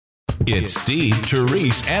It's Steve,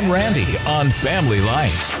 Therese, and Randy on Family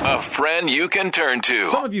Life. A friend you can turn to.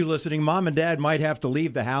 Some of you listening, mom and dad might have to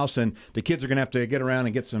leave the house and the kids are going to have to get around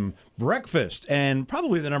and get some breakfast. And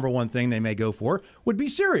probably the number one thing they may go for would be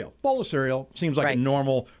cereal. Bowl of cereal seems like a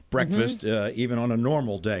normal breakfast, even on a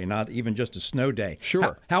normal day, not even just a snow day.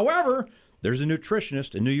 Sure. However, there's a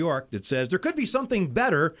nutritionist in New York that says there could be something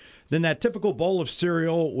better than that typical bowl of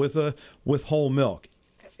cereal with whole milk.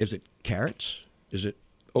 Is it carrots? Is it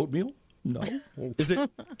oatmeal? No. Is it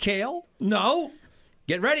kale? No.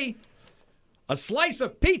 Get ready. A slice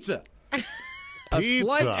of pizza.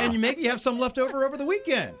 And maybe you have some left over the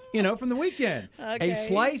weekend, from the weekend. Okay. A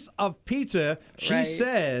slice of pizza, she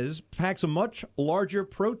says, packs a much larger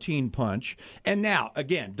protein punch. And now,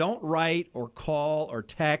 again, don't write or call or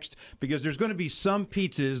text because there's going to be some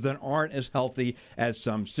pizzas that aren't as healthy as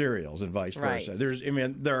some cereals and vice versa.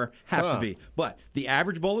 There have to be. But the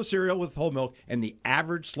average bowl of cereal with whole milk and the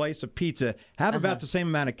average slice of pizza have about the same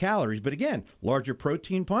amount of calories. But again, larger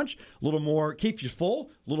protein punch, a little more, keeps you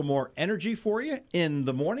full, a little more energy for you in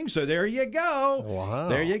the morning. So there you go. Wow.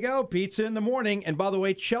 There you go. Pizza in the morning. And by the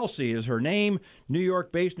way, Chelsea is her name, New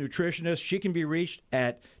York-based nutritionist. She can be reached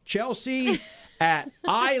at Chelsea at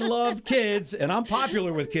ILoveKids, and I'm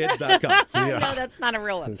popular with kids.com. No, that's not a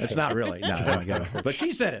real one. It's not really. No, I get it. But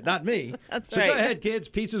she said it, not me. That's so right. Go ahead, kids.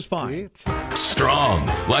 Pizza's fine. Strong,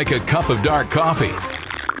 like a cup of dark coffee.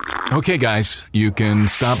 Okay, guys, you can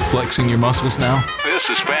stop flexing your muscles now. This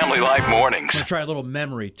is Family Life Mornings. I'm going to try a little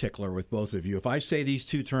memory tickler with both of you. If I say these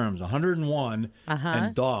two terms, 101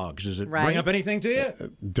 and dogs, does it bring up anything to you?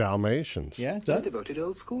 Dalmatians. Yeah, it A does? devoted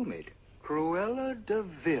old schoolmate, Cruella de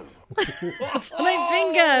Vil. That's what I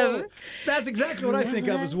think of. That's exactly what I think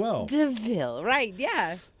of as well. DeVille, right,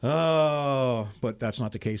 yeah. Oh, but that's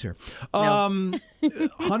not the case here.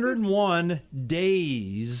 101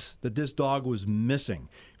 days that this dog was missing.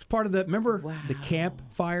 It's part of the, remember the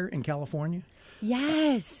campfire in California?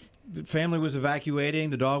 Yes. The family was evacuating.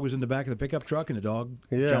 The dog was in the back of the pickup truck, and the dog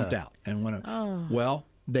jumped out and went. Well,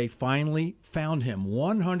 they finally found him.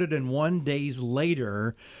 101 days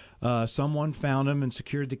later, someone found him and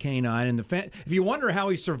secured the canine. And if you wonder how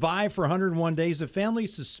he survived for 101 days, the family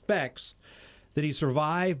suspects that he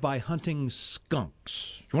survived by hunting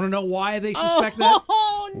skunks. You want to know why they suspect that?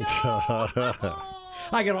 Oh, no.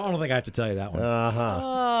 I don't think I have to tell you that one.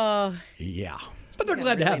 Oh, Yeah. But they're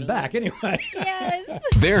glad to have him back anyway. yes.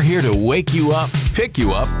 They're here to wake you up, pick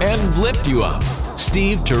you up, and lift you up.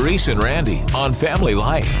 Steve, Therese, and Randy on Family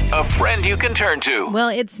Life. A friend you can turn to. Well,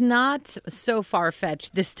 it's not so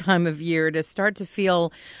far-fetched this time of year to start to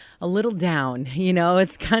feel a little down.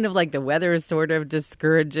 It's kind of like the weather is sort of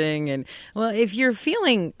discouraging. And, well, if you're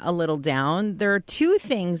feeling a little down, there are two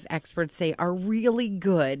things experts say are really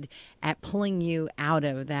good at pulling you out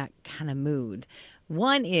of that kind of mood.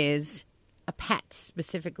 One is a pet,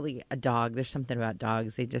 specifically a dog. There's something about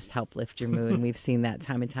dogs. They just help lift your mood. And we've seen that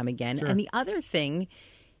time and time again. Sure. And the other thing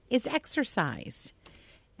is exercise.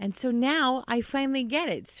 And so now I finally get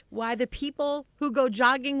it. Why the people who go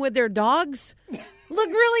jogging with their dogs look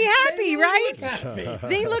really happy, right?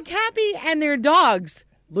 They look happy and their dogs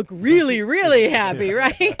look really, really happy,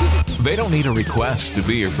 right? They don't need a request to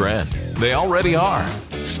be your friend. They already are.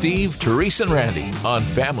 Steve, Therese, and Randy on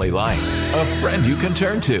Family Life. A friend you can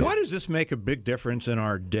turn to. Why does this make a big difference in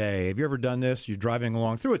our day? Have you ever done this? You're driving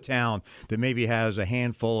along through a town that maybe has a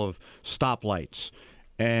handful of stoplights,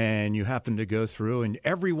 and you happen to go through, and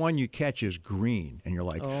every one you catch is green. And you're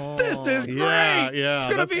like, this is great. Yeah,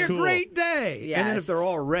 it's going to be cool. a great day. Yes. And then if they're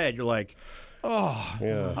all red, you're like, I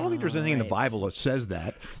don't think there's anything in the Bible that says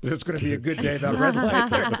that it's going to be a good day about red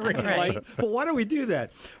lights and green lights. But why do we do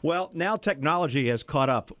that? Well, now technology has caught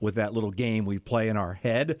up with that little game we play in our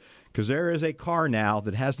head, because there is a car now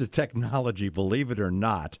that has the technology, believe it or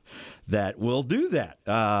not, that will do that.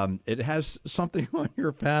 It has something on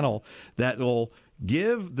your panel that will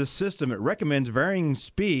give the system, it recommends varying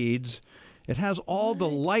speeds. It has all the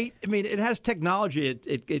light. I mean, it has technology.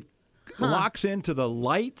 It locks into the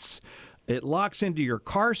lights. It locks into your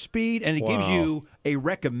car speed, and it gives you a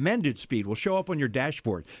recommended speed. Will show up on your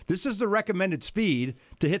dashboard. This is the recommended speed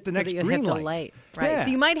to hit the next green light. Right. Yeah.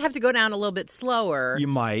 So you might have to go down a little bit slower. You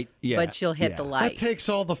might, but you'll hit the light. That takes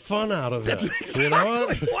all the fun out of it. Exactly you know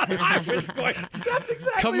what? what I was going. That's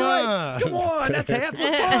exactly Come right. on. Come on, that's half the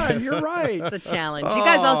fun. You're right. The challenge. You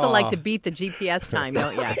guys also like to beat the GPS time,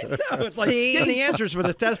 don't you? No, it's like getting the answers for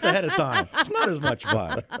the test ahead of time. It's not as much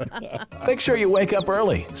fun. Make sure you wake up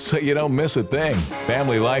early so you don't miss a thing.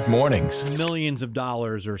 Family Life Mornings. Millions of of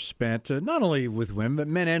dollars are spent, not only with women, but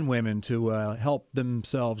men and women, to help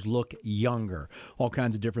themselves look younger. All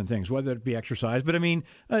kinds of different things, whether it be exercise, but I mean,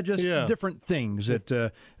 just different things.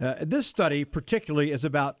 That this study particularly is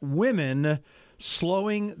about women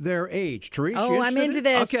slowing their age. Teresa, Oh, I'm into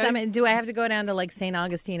this. Okay. Do I have to go down to like St.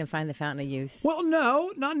 Augustine and find the Fountain of Youth? Well,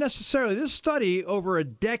 no, not necessarily. This study over a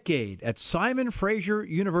decade at Simon Fraser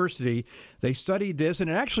University, they studied this, and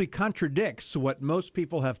it actually contradicts what most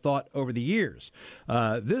people have thought over the years.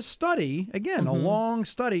 This study, again, a long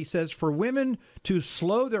study, says for women to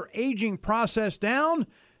slow their aging process down,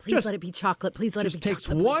 Please let it be chocolate. Please let it be chocolate. takes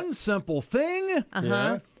one simple thing.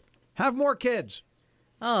 Have more kids.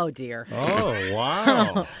 Oh, dear. Oh,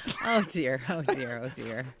 wow. Oh, dear. Oh, dear. Oh,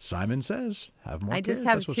 dear. Simon says, have more I kids. just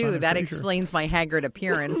have That's what two. Simon That Fraser- explains my haggard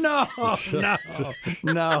appearance. No.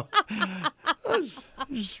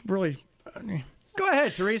 It's really. Go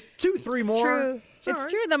ahead, Therese. 2, 3 more. True. It's all right.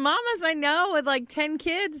 true. The mamas I know with like 10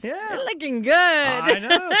 kids, Yeah. they're looking good. I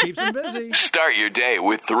know. Keeps them busy. Start your day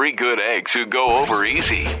with 3 good eggs who go over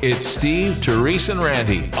easy. It's Steve, Therese, and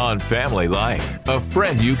Randy on Family Life. A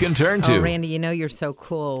friend you can turn to. Oh, Randy, you know you're so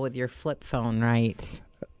cool with your flip phone, right?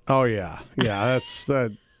 Oh, yeah. Yeah, that's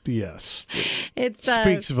that. Yes. It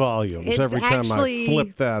Speaks volumes it's every time actually- I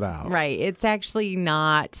flip that out. Right. It's actually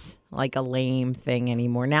not like a lame thing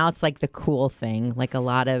anymore. Now it's like the cool thing. Like a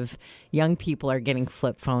lot of young people are getting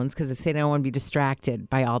flip phones because they say they don't want to be distracted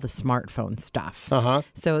by all the smartphone stuff.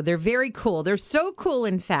 So they're very cool. They're so cool,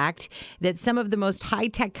 in fact, that some of the most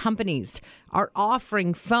high-tech companies are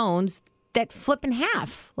offering phones that flip in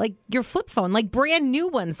half, like your flip phone, like brand new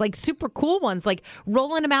ones, like super cool ones, like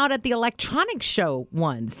rolling them out at the electronics show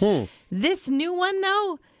ones. This new one,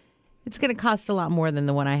 though, it's going to cost a lot more than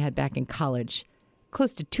the one I had back in college.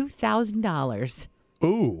 Close to $2,000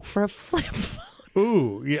 Ooh. for a flip phone.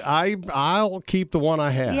 Ooh. Yeah, I'll keep the one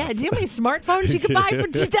I have. Yeah, do you know how many smartphones you could buy for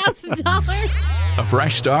 $2,000? A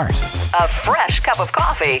fresh start A fresh cup of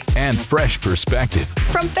coffee and fresh perspective.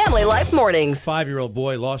 from Family Life Mornings. 5-year-old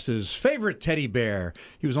boy lost his favorite teddy bear.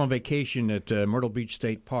 He was on vacation at Myrtle Beach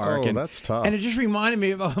State Park. Oh, that's tough. And it just reminded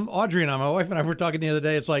me of Audrey and I. My wife and I were talking the other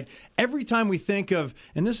day. It's like every time we think of,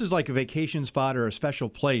 and this is like a vacation spot or a special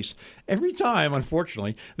place, every time,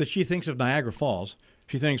 unfortunately, that she thinks of Niagara Falls,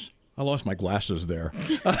 she thinks, I lost my glasses there.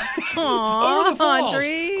 Over the falls.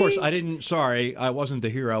 Audrey. Of course, I wasn't the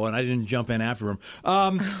hero, and I didn't jump in after him.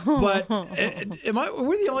 But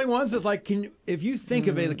we're the only ones that, like, if you think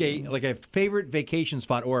of like a favorite vacation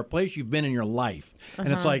spot or a place you've been in your life,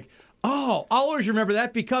 and it's like, oh, I'll always remember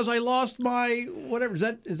that because I lost my whatever.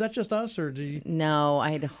 Is that just us, or do you? No,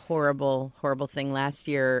 I had a horrible thing last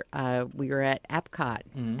year. We were at Epcot,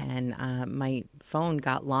 and my phone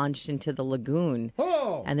got launched into the lagoon,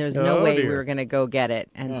 and there was no way we were going to go get it.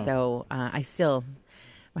 And so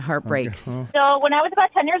my heart breaks. So when I was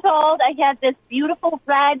about 10 years old, I had this beautiful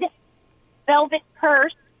red velvet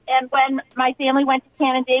purse. And when my family went to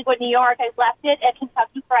Canandaigua, New York, I left it at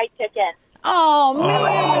Kentucky Fried Chicken. Oh, man.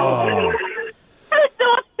 I was so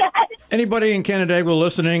upset. Anybody in Canandaigua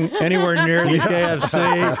listening anywhere near the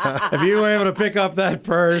KFC, if you were able to pick up that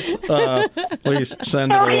purse, please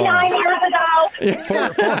send it 39 along. years ago.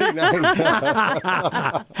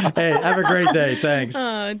 Hey, have a great day. Thanks.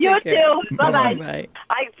 You too. Bye-bye. Bye.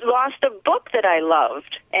 I lost a book that I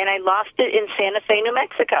loved, and I lost it in Santa Fe, New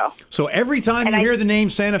Mexico. So every time you hear the name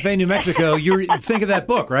Santa Fe, New Mexico, you think of that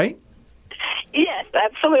book, right? Yes,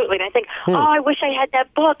 absolutely. And I think, oh, I wish I had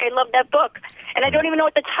that book. I love that book. And I don't even know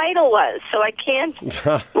what the title was, so I can't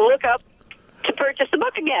look up to purchase the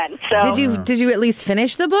book again. So Did you at least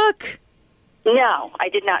finish the book? No, I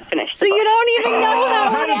did not finish So the book. you don't even know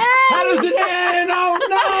how it ends. How does it end? Oh,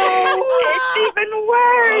 It's even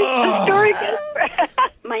worse. The story gets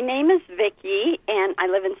worse. My name is Vicki, and I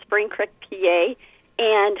live in Spring Creek, PA,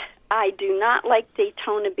 and I do not like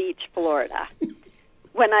Daytona Beach, Florida.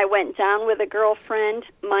 When I went down with a girlfriend,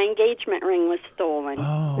 my engagement ring was stolen.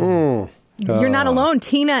 You're not alone.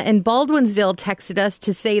 Tina in Baldwinsville texted us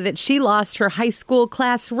to say that she lost her high school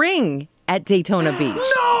class ring at Daytona Beach.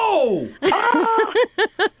 No!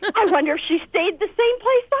 I wonder if she stayed the same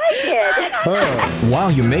place I did.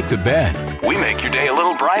 While you make the bed, we make your day a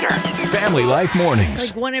little brighter. Family Life Mornings.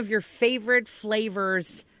 Like one of your favorite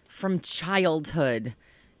flavors from childhood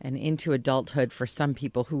and into adulthood for some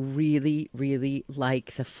people who really, really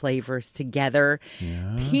like the flavors together.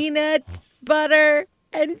 Peanuts, butter,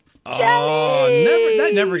 and jelly. Oh,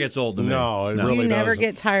 that never gets old to me. No, it really You never doesn't.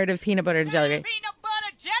 get tired of peanut butter and jelly. Peanut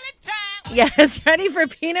butter jelly time. Yeah, it's ready for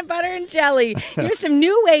peanut butter and jelly. Here's some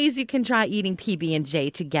new ways you can try eating PB&J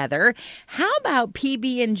together. How about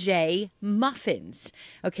PB&J muffins?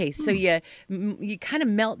 Okay, so you kind of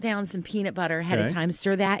melt down some peanut butter ahead of time,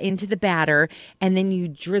 stir that into the batter, and then you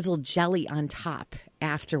drizzle jelly on top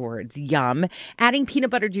afterwards. Yum. Adding peanut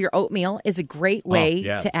butter to your oatmeal is a great way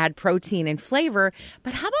to add protein and flavor.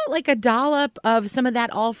 But how about like a dollop of some of that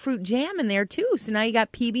all fruit jam in there too? So now you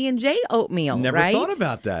got PB&J oatmeal. Never right? thought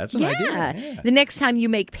about that. That's an idea. Yeah. The next time you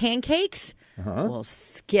make pancakes, we'll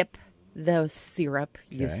skip the syrup.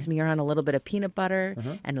 You smear on a little bit of peanut butter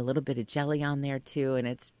and a little bit of jelly on there too, and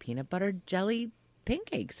it's peanut butter jelly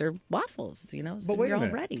pancakes or waffles. So you're all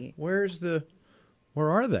ready. Where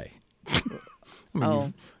are they?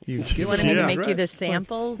 You wanted me to make you the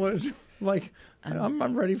samples?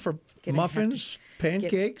 I'm ready for muffins,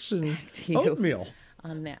 pancakes, and oatmeal.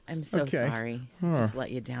 On that, I'm so sorry. Just let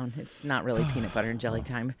you down. It's not really peanut butter and jelly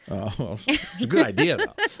time. Oh, it's a good idea,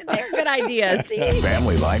 though. They're good ideas. See?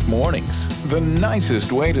 Family Life Mornings, the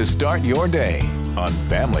nicest way to start your day on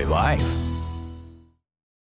Family Life.